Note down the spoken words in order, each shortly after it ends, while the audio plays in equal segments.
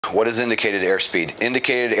what is indicated airspeed?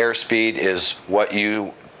 Indicated airspeed is what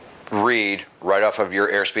you read right off of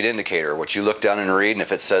your airspeed indicator. What you look down and read, and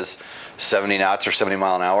if it says 70 knots or 70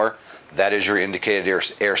 mile an hour, that is your indicated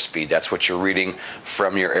airspeed. That's what you're reading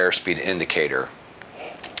from your airspeed indicator.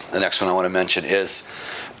 The next one I want to mention is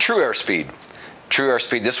true airspeed. True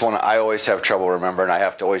airspeed, this one I always have trouble remembering. I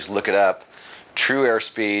have to always look it up. True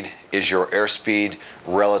airspeed is your airspeed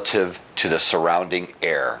relative to the surrounding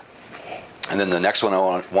air. And then the next one I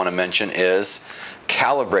want to mention is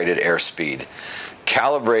calibrated airspeed.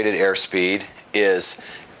 Calibrated airspeed is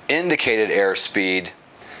indicated airspeed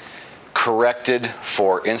corrected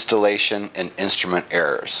for installation and instrument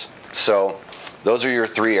errors. So those are your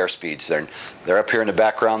three airspeeds. They're up here in the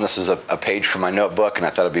background. This is a page from my notebook, and I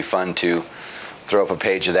thought it'd be fun to throw up a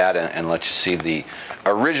page of that and let you see the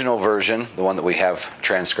original version, the one that we have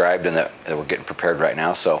transcribed and that we're getting prepared right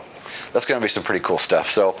now. So that's going to be some pretty cool stuff.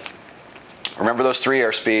 So remember those three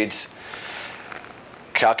airspeeds: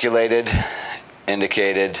 calculated,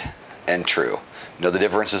 indicated, and true. Know the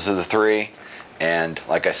differences of the three, and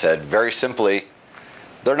like I said, very simply,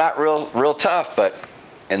 they're not real tough, but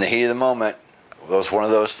in the heat of the moment, one of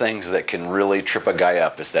those things that can really trip a guy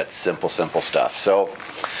up is that simple stuff. So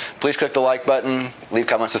please click the like button, leave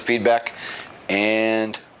comments with feedback,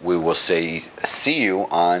 and we will see you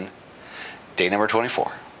on day number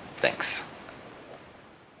 24. Thanks.